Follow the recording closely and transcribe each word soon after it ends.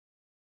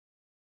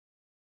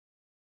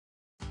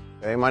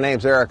Hey, my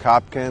name's Eric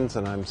Hopkins,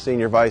 and I'm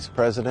Senior Vice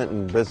President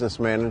and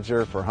Business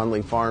Manager for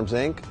Hundley Farms,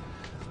 Inc.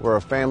 We're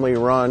a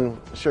family-run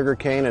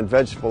sugarcane and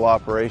vegetable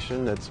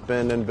operation that's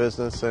been in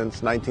business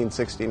since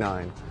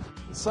 1969.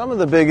 Some of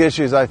the big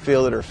issues I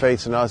feel that are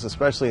facing us,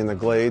 especially in the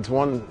Glades,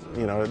 one,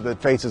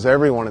 that faces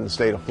everyone in the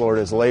state of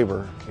Florida is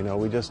labor.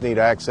 We just need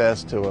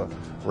access to a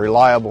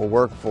reliable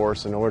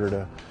workforce in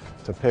order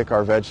to pick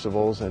our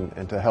vegetables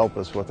and to help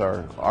us with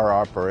our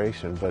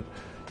operation. But,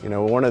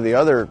 one of the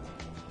other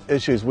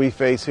issues we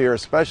face here,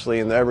 especially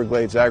in the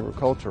Everglades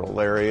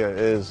agricultural area,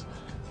 is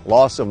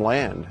loss of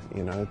land,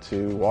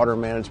 to water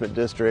management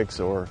districts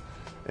or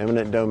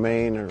eminent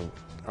domain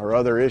or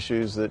other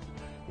issues that,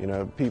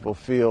 people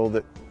feel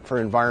that for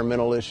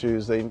environmental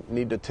issues they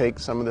need to take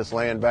some of this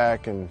land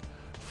back and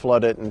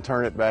flood it and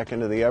turn it back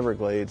into the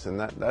Everglades, and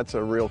that's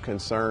a real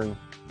concern.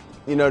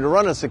 To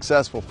run a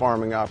successful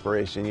farming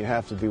operation, you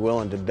have to be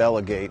willing to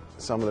delegate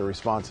some of the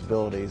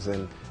responsibilities,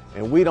 and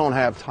we don't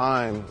have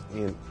time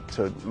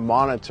to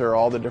monitor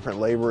all the different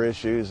labor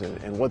issues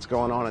and what's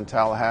going on in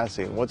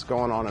Tallahassee and what's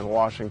going on in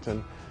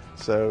Washington.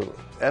 So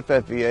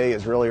FFVA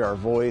is really our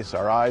voice,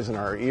 our eyes and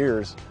our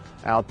ears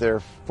out there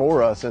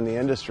for us in the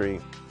industry.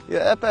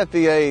 Yeah,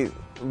 FFVA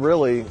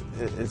really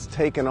is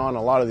taking on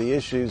a lot of the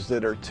issues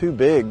that are too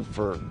big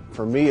for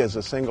me as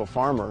a single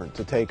farmer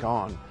to take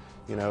on.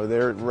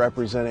 They're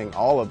representing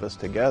all of us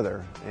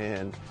together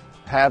and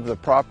have the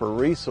proper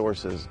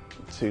resources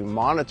to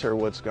monitor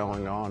what's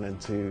going on and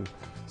to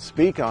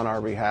speak on our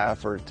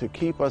behalf or to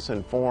keep us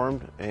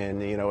informed.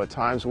 And at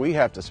times we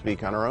have to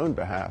speak on our own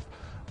behalf.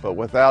 But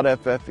without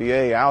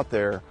FFVA out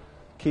there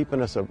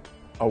keeping us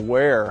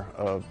aware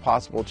of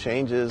possible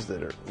changes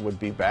that would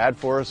be bad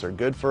for us or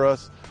good for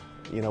us,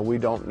 we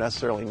don't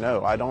necessarily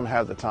know. I don't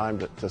have the time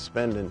to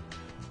spend in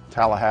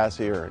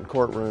Tallahassee or in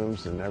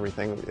courtrooms and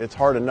everything. It's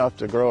hard enough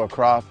to grow a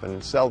crop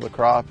and sell the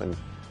crop and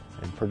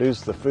produce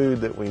the food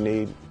that we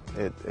need.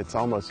 It's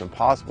almost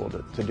impossible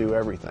to do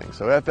everything.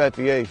 So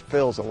FFVA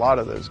fills a lot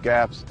of those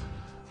gaps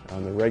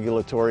on the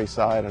regulatory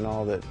side and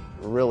all that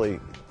really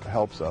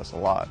helps us a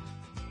lot.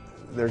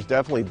 There's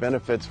definitely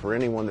benefits for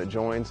anyone that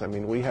joins. I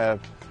mean, we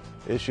have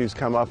issues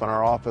come up in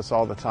our office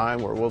all the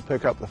time where we'll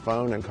pick up the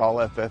phone and call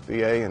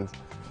FFVA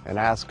and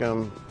ask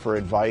them for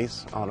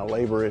advice on a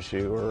labor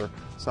issue or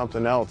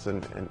something else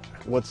and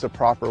what's the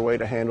proper way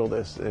to handle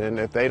this. And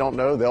if they don't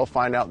know, they'll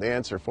find out the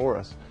answer for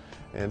us.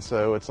 And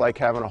so it's like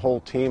having a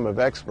whole team of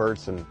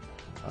experts and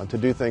to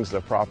do things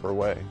the proper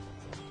way.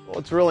 Well,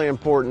 it's really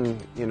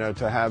important,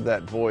 to have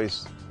that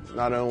voice,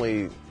 not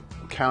only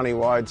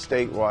countywide,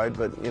 statewide,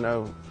 but,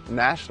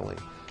 nationally.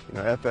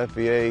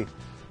 FFVA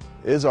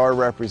is our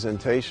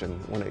representation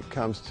when it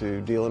comes to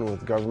dealing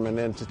with government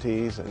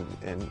entities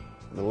and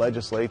the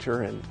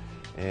legislature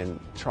and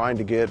trying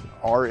to get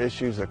our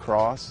issues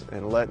across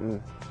and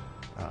letting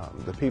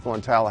the people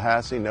in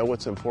Tallahassee know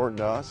what's important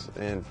to us.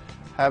 And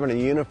having a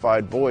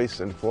unified voice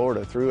in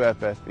Florida through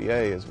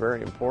FFVA is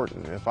very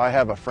important. If I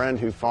have a friend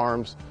who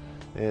farms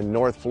in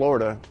North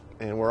Florida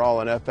and we're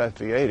all in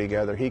FFVA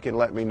together, he can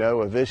let me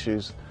know of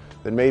issues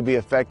that may be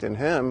affecting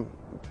him.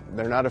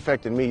 They're not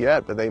affecting me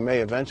yet, but they may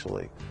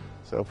eventually.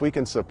 So if we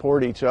can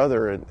support each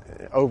other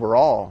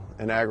overall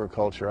in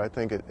agriculture, I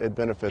think it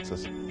benefits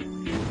us.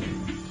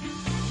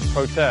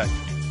 Protect.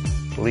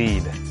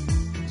 Lead.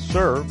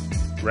 Serve.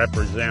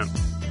 Represent.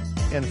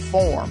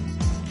 Inform.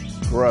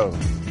 Grow.